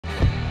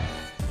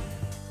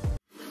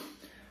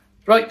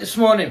Right, this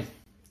morning,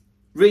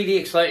 really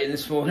exciting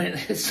this morning.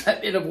 It's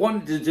something I've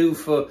wanted to do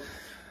for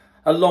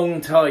a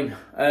long time.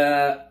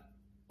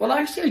 Well,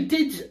 actually,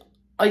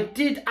 I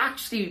did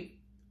actually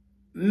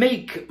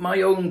make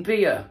my own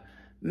beer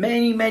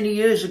many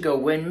years ago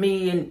when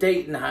me and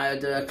Dayton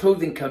had a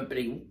clothing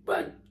company,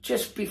 well,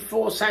 just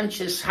before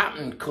Sanchez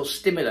happened, called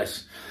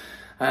Stimulus.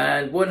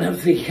 And one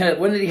of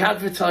the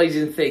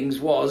advertising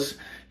things was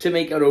to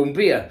make our own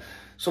beer.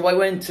 So I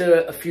went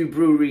to a few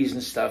breweries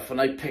and stuff,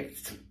 and I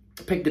picked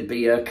the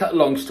beer. Cut a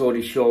long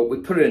story short, we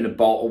put it in a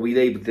bottle, we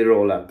labelled it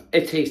all up.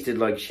 It tasted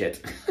like shit.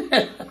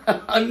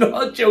 I'm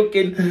not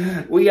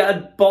joking. We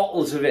had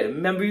bottles of it.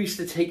 Remember, we used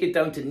to take it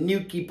down to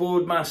Newquay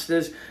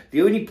Boardmasters.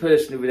 The only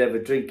person who would ever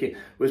drink it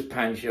was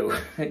Pancho.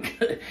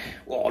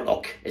 Oh,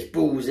 look, there's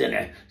booze in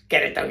it.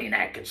 Get it down your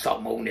neck and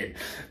stop moaning.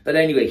 But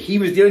anyway, he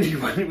was the only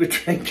one who would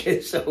drink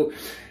it, so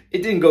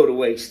it didn't go to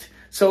waste.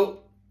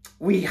 So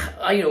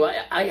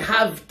I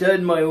have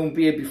done my own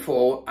beer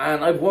before,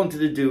 and I've wanted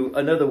to do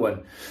another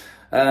one.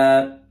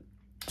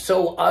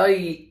 So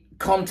I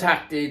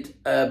contacted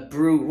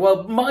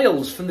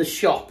Miles from the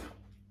shop.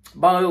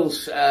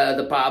 Miles,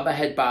 the barber,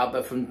 head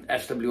barber from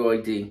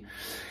SWYD.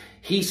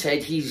 He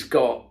said he's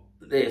got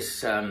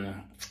this,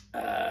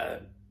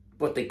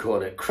 what they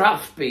call it,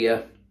 craft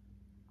beer,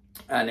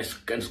 and it's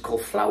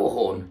called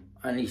Flowerhorn,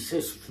 and he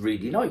says it's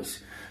really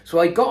nice. So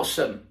I got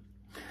some,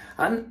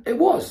 and it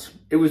was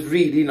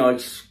really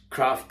nice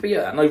craft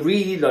beer, and I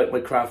really like my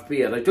craft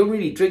beer. And I don't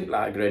really drink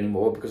lager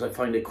anymore because I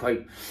find it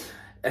quite,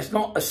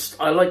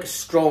 I like a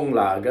strong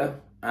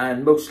lager,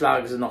 and most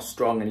lagers are not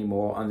strong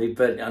anymore, and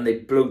they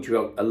bloat you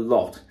out a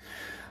lot.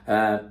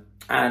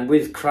 And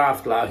with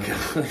craft lager,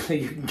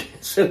 you can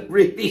get some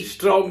really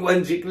strong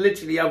ones. You can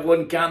literally have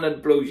one can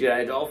and blows your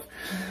head off.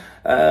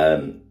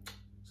 And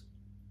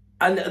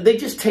they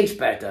just taste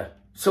better.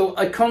 So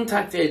I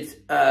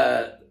contacted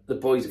the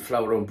boys at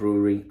Flowerhorn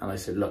Brewery, and I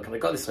said, look, I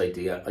got this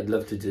idea. I'd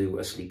love to do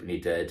a Sleeping You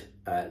Dead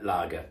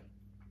lager.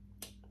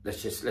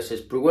 Let's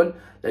just brew one.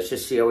 Let's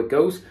just see how it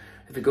goes.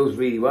 If it goes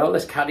really well,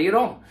 let's carry it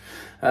on.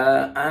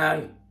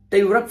 And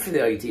they were up for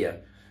the idea.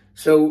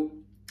 So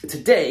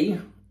today,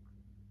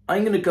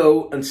 I'm going to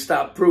go and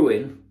start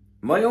brewing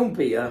my own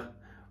beer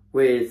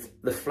with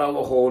the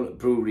Flowerhorn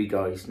Brewery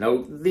guys.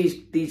 Now,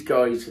 these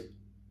guys,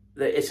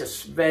 it's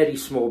a very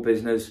small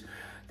business.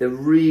 They're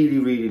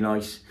really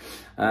nice.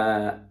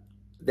 They're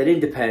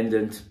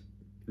independent.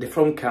 They're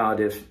from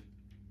Cardiff.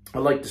 I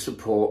like to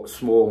support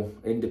small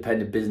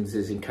independent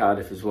businesses in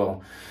Cardiff as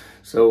well.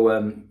 So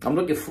I'm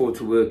looking forward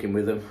to working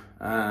with them.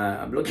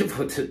 I'm looking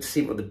forward to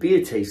see what the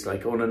beer tastes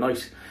like on a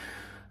nice.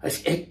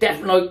 It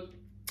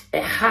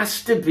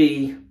has to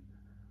be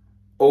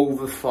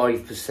over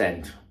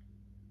 5%.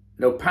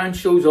 Now,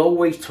 Pancho's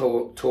always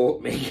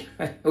taught me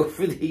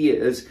over the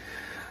years,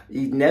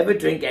 you never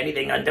drink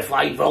anything under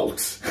 5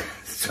 volts.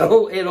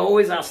 So it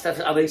always has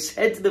to, and I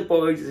said to the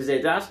boys, I said,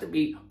 it has to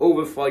be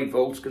over 5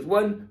 volts, because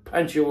one,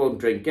 Pancho won't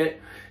drink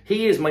it.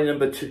 He is my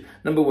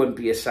number one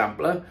beer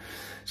sampler.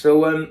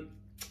 So,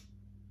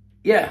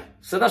 yeah,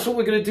 so that's what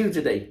we're going to do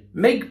today.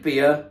 Make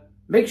beer,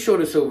 make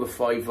sure it's over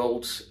 5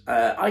 volts.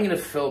 I'm going to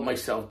film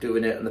myself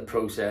doing it in the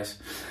process.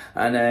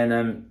 And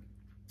then,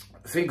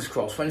 fingers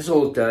crossed, when it's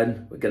all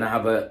done, we're going to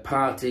have a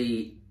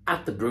party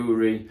at the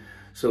brewery.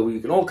 So you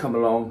can all come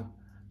along,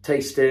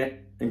 taste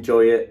it,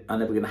 enjoy it,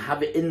 and then we're going to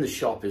have it in the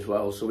shop as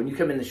well. So when you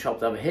come in the shop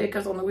to have a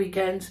haircut on the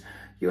weekends,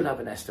 you'll have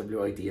an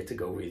SWYD to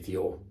go with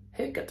your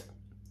haircut.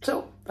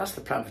 So that's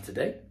the plan for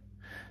today.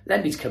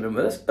 Lemmy's coming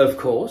with us, of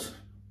course.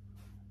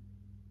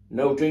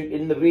 No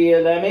drinking the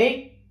beer,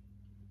 Lemmy.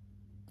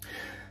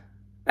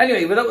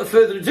 Anyway, without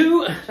further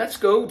ado, let's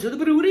go to the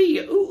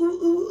brewery.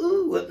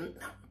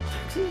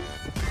 Taxi.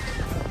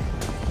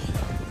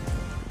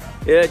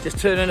 Yeah, just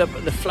turning up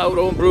at the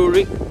Flowerhorn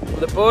Brewery with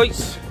the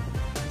boys.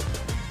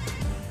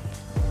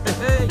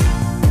 Hey.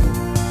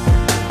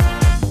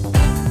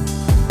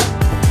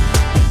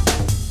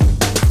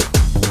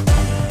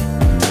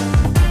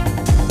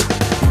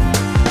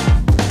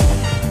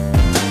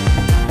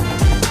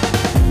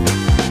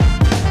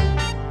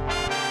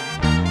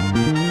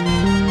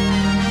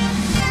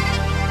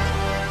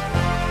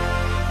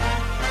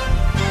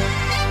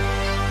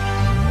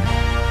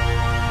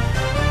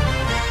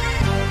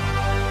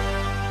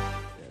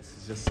 This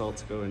is just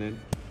salt going in.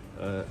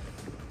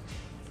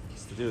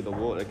 It's to do with the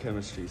water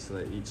chemistry, so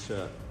that each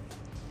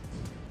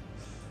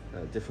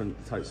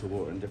different types of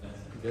water and different.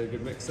 Get a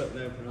good mix up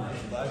there. Put it on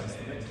the bags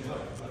to mix it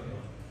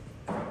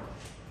up.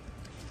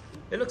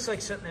 It looks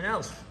like something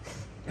else.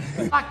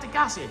 Lactic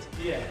acid?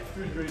 Yeah,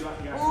 food-grade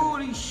lactic acid.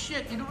 Holy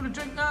shit, you don't want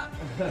to drink that?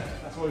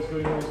 That's why it's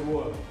going in the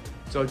water.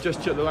 So I've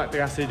just chucked the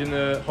lactic acid in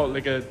the hot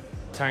liquor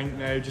tank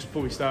now, just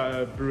before we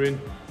start brewing,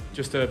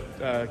 just to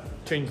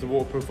change the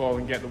water profile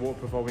and get the water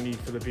profile we need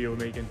for the beer we're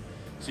making.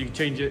 So you can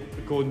change it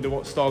according to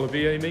what style of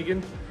beer you're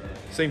making.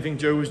 Same thing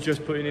Joe was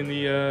just putting in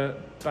the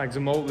bags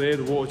of malt there,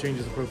 the water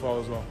changes the profile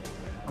as well.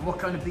 And what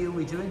kind of beer are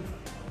we doing?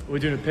 We're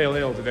doing a pale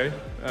ale today,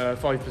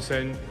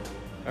 5%,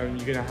 and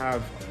you're going to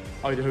have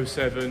Idaho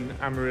 7,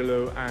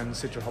 Amarillo and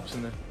Citra hops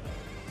in there.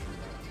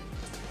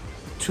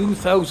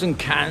 2,000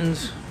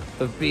 cans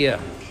of beer.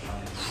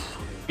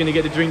 You're going to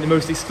get to drink the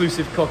most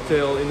exclusive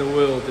cocktail in the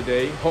world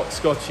today, hot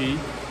scotchy.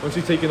 Once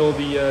we've taken all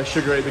the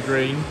sugar out of the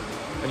grain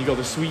and you've got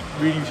the sweet,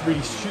 really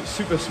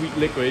super sweet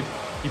liquid,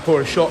 you pour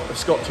a shot of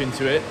scotch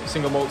into it,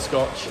 single malt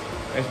scotch.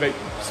 And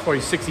it's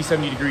probably 60,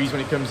 70 degrees when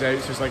it comes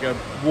out, so it's like a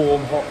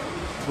warm, hot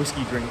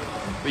whiskey drink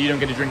that you don't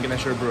get to drink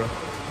unless you're a brewer.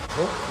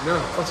 Oh, no.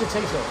 What's it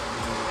taste like?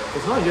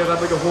 It's nice. You ever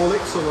had like a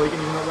Horlicks or like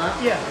anything like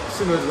that? Yeah.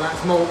 Similar to that.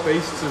 It's malt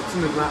based, so it's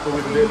similar to that, but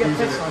with a bit of booze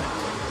in it.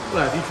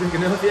 Well, if you drink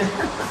enough, yeah.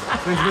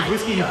 Depends how much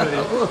whiskey you put in.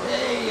 Oh,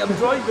 hey, I'm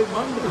driving,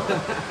 man.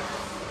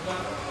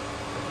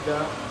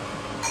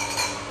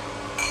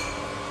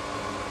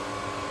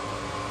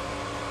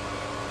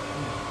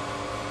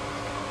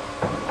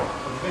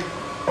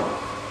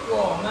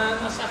 Oh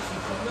man, that's actually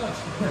quite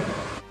nice.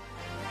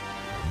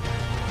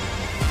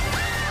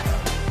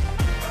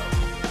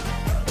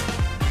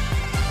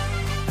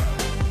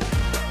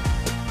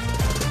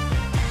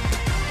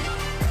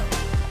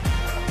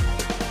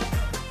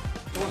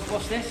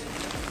 What's this?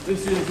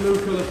 This is low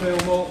colour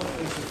pale malt.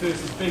 It's the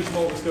first base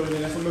malt that's going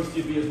in. That's what most of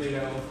your beer's made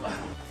out of. That's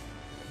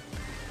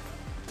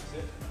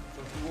it.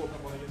 So if you walk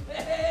up on it.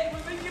 Hey,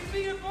 we're making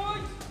beer,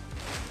 boys!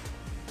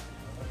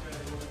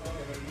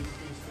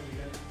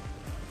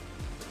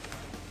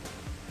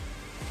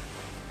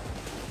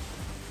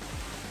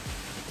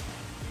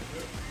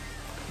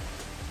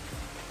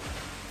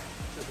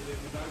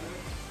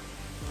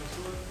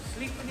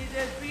 Sleep when you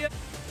there's beer.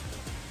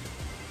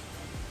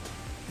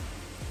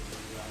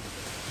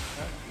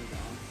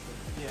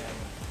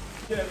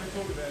 Yeah, we're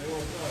talking about it all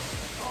the time.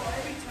 Oh,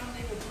 every time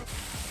they were...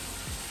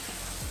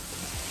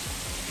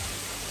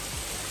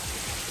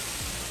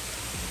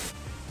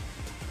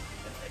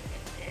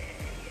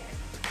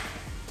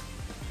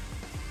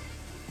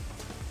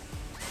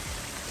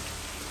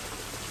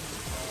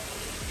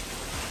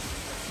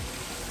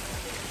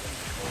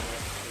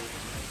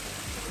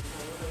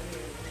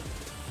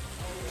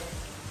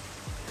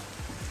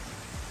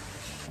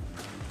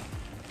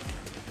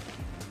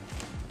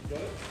 Got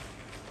it?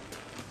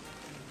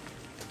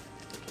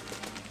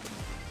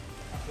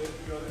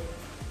 Got it.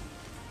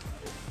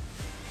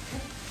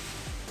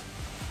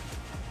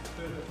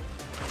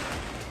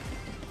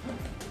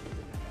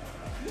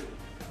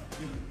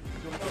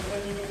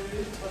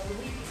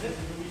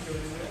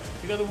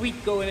 You got the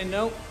wheat going in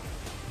now.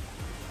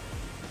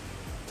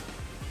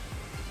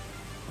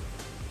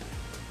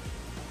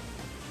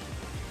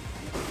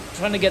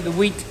 Trying to get the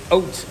wheat,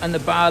 oats and the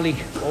barley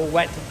all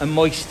wet and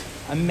moist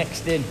and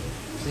mixed in.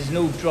 There's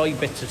no dry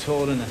bits at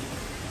all in it.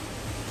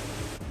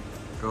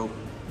 Go.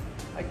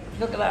 Like,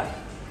 look at that.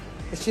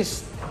 It's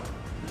just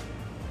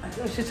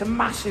a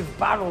massive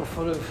barrel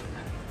full of,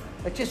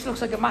 it just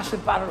looks like a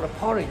massive barrel of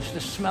porridge.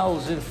 The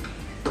smells of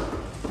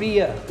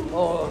beer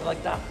or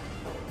like that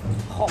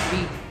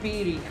hoppy,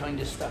 beery kind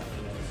of stuff.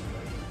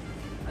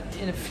 And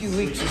in a few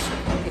weeks,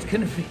 it's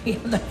going to be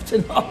enough to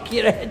knock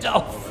your head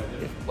off.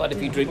 What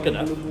if you drink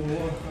enough?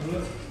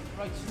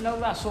 Right, so now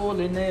that's all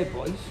in there,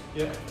 boys.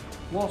 Yeah.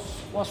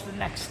 What's the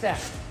next step?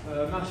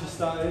 Mash has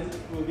started.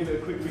 We'll give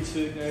it a quick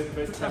recirc now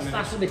for about 10 minutes.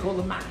 That's what they call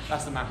the mash.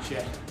 That's the mash,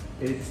 yeah.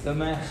 It's the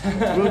mash.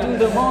 We'll do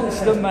the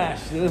monster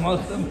mash. The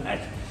monster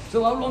mash.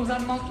 So how long's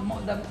that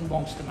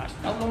monster mash?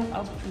 How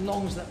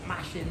long's that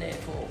mash in there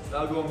for?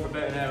 That'll go on for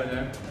about an hour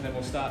now, and then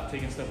we'll start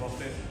taking stuff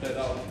off it. But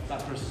that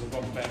process will go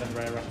on for about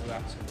another hour after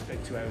that, so it's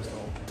about 2 hours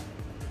total.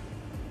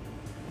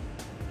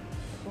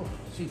 Oh,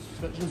 see,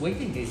 it's a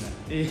waiting game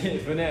then. Yeah,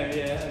 for now,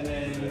 yeah, and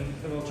then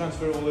we'll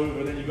transfer it all over,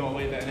 and then you've got to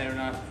wait about an hour and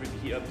a half for it to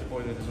heat up to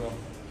boil it as well.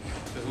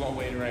 There's a lot of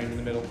waiting around in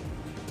the middle.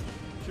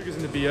 Sugar's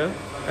in the beer,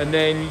 and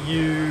then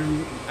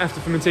you,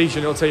 after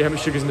fermentation, it'll tell you how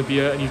much sugar's in the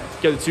beer, and you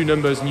get the two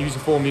numbers and you use a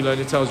formula,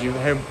 and it tells you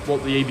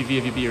what the ABV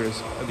of your beer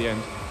is at the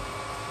end.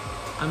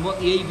 And what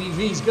the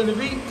ABV is going to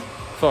be?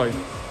 5.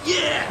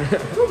 Yeah!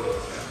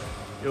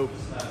 Yo.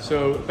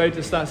 So about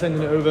to start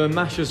sending it over,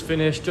 masher's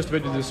finished, just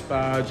about to do the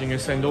sparge, you're going to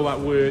send all that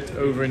wort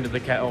over into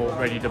the kettle,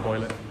 ready to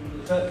boil it.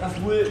 That's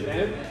wort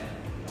now.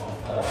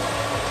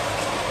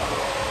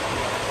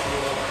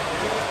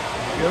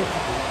 Go.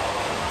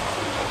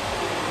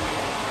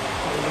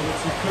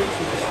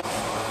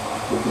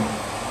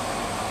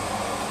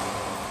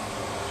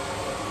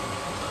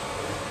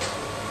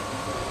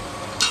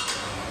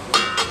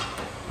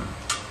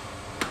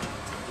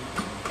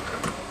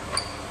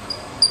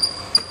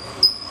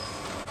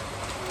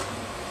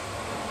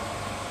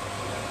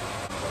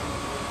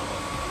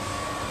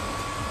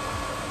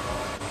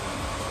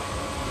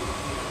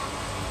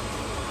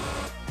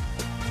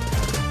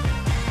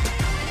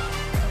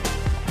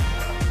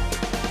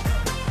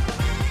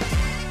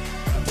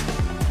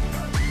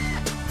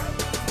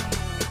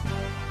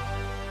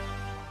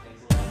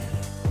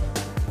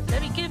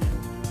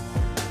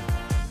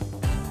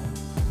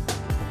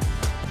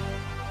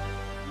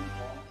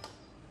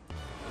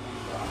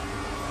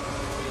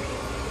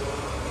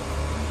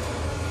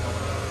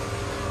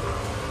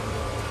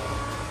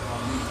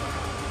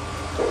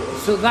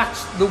 So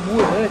that's the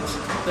wort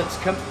that's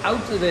come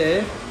out of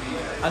there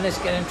and it's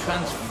getting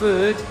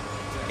transferred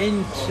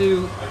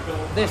into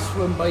this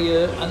one by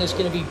here, and it's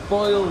going to be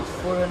boiled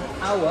for an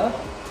hour,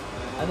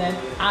 and then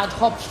add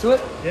hops to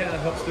it. Yeah, add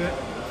hops to it.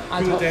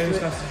 Add Cool hops it down to as it.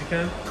 fast as you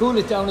can. Cool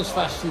it down as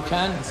fast as you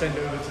can, And send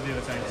it over to the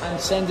other tanks. and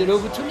send it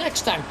over to the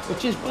next tank,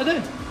 which is by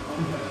there.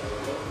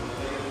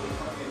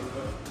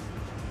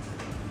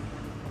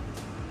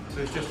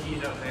 So it's just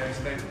heating up there. It's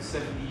about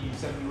 70,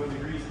 71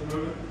 degrees at the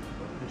moment.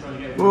 We're trying to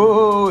get it.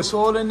 Whoa, it's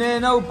all in there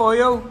now,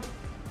 boyo.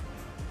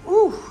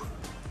 Ooh.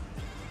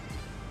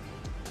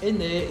 In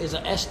there is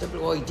a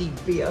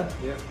SWYD beer,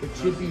 Yeah. which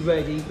should be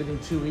ready within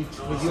 2 weeks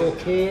with your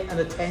care and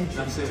attention.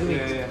 That's it, to yeah,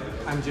 it.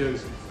 yeah. And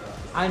Joe's.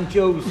 And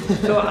Joe's.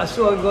 So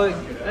I'm going,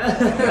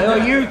 I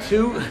got you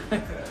two.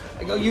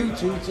 I got you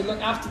two to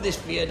look after this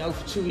beer now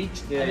for 2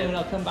 weeks, Yeah. and then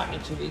I'll come back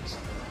in 2 weeks.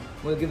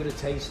 We'll give it a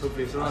taste,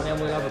 Hopefully it's and nice. then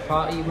we'll have a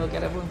party, and we'll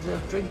get everyone to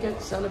drink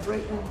it,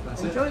 celebrate, and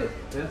enjoy it.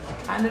 Yeah.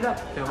 Can it up.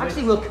 Can't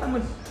Actually, wait.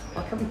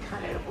 I'll come and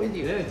can it up with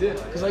you. Yeah, do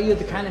it. Because I hear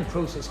the canning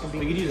process can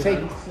We could use take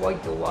a hand.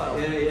 quite a while.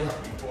 Yeah, yeah.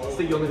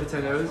 Stick you on there for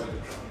 10 hours.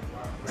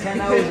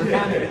 10 hours of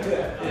canning.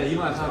 Yeah, you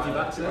might have to have your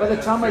back to By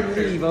the time I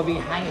leave, I'll be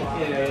hanging.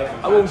 Yeah,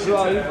 yeah. I won't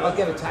drive, I'll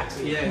get a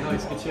taxi. Yeah,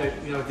 nice, good show.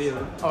 You know, a deal.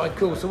 Alright,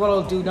 cool. So what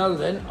I'll do now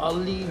then, I'll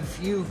leave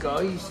you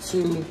guys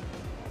to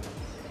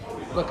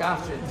look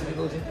after it until it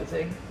goes into the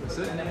thing. That's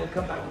it. And then we'll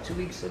come back in 2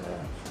 weeks and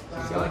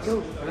see how it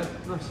goes. Yeah,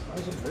 nice.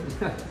 Nice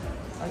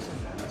one.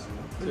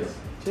 Cheers.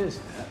 Cheers.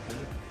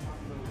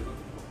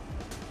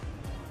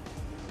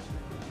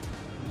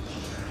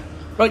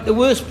 Right, the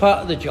worst part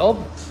of the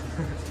job,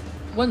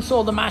 once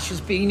all the mash has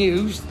been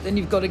used, then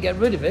you've got to get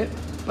rid of it.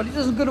 But it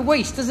doesn't go to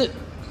waste, does it?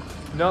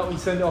 No, we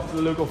send it off to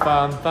the local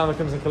farm. Farmer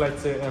comes and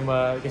collects it, and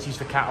it gets used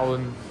for cattle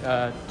and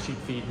sheep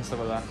feed and stuff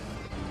like that.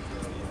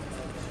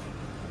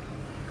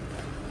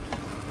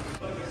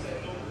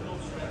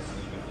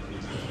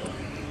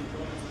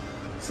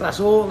 So that's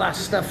all that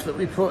stuff that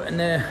we put in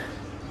there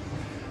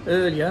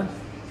earlier.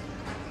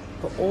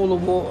 Put all the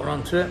water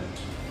onto it.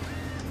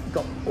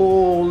 Got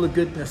all the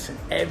goodness and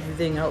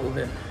everything out of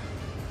it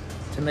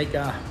to make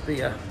our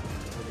beer.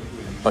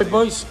 Bye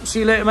boys,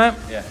 see you later, man.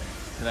 Yeah.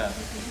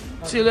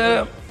 See you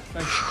later.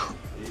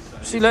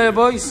 See you later,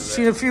 boys.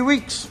 See you in a few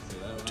weeks.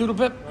 Toodle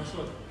pip.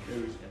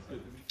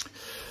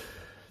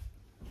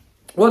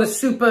 What a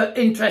super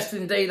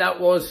interesting day that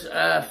was,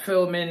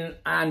 filming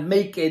and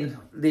making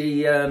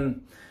the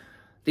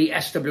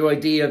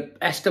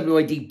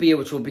SWYD beer,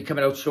 which will be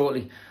coming out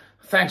shortly.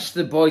 Thanks to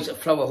the boys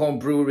at Flowerhorn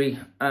Brewery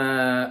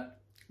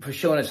for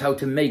showing us how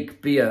to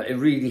make beer. It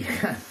really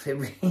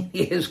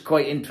is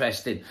quite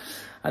interesting.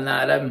 And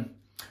that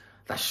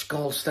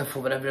skull stuff or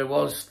whatever it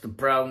was, the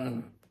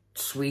brown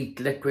sweet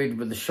liquid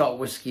with the shot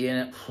whiskey in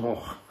it.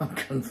 Oh,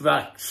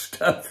 that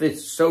stuff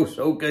is so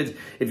good.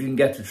 If you can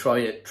get to try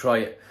it, try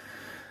it.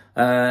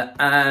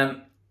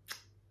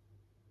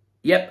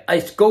 Yep,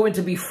 it's going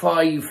to be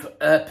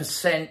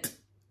 5%,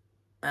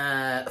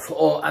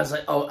 or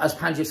as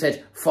Panji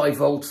said, 5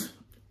 volts.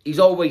 He's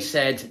always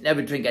said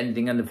never drink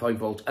anything under 5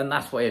 volts, and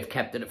that's why I've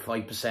kept it at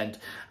 5%.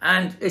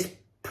 And it's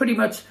pretty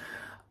much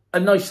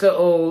a nice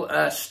little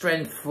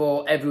strength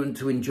for everyone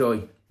to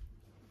enjoy.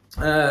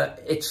 We're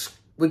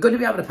going to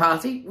be having a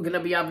party. We're going to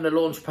be having a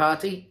launch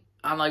party,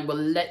 and I will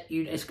let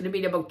you. It's going to be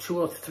in about 2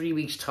 or 3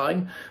 weeks'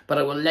 time, but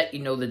I will let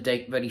you know the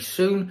date very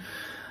soon.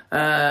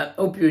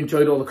 Hope you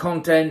enjoyed all the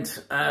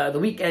content. The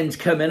weekend's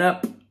coming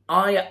up.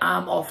 I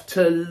am off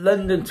to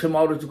London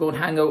tomorrow to go and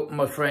hang out with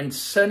my friend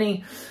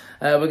Sonny.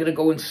 We're going to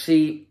go and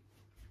see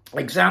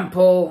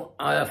Example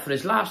for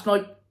his last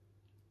night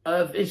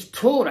of his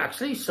tour,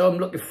 actually. So I'm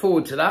looking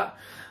forward to that.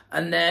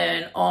 And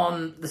then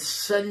on the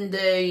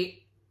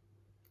Sunday,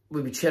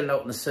 we'll be chilling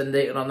out on the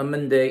Sunday. And on the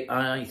Monday,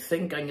 I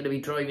think I'm going to be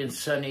driving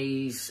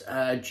Sonny's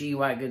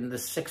G-Wagon, the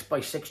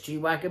 6x6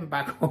 G-Wagon,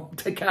 back home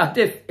to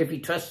Cardiff, if he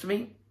trusts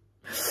me.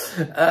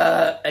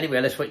 Anyway,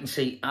 let's wait and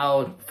see.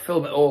 I'll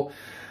film it all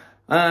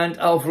and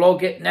I'll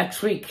vlog it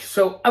next week.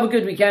 So have a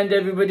good weekend,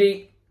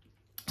 everybody.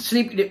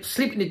 Sleeping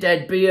the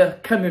Dead beer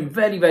coming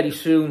very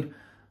soon.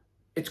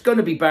 It's going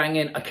to be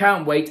banging. I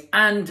can't wait.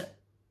 And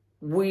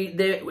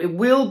it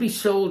will be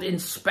sold in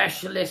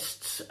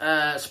specialist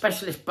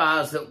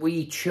bars that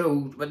we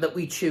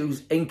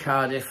choose in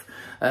Cardiff.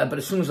 But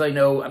as soon as I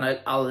know, and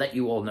I'll let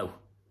you all know.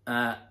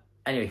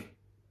 Anyway,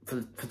 for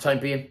the time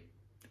being,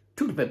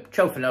 toodle pip,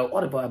 ciao for now.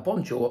 Au revoir,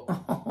 bonjour,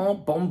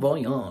 bon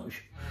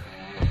voyage.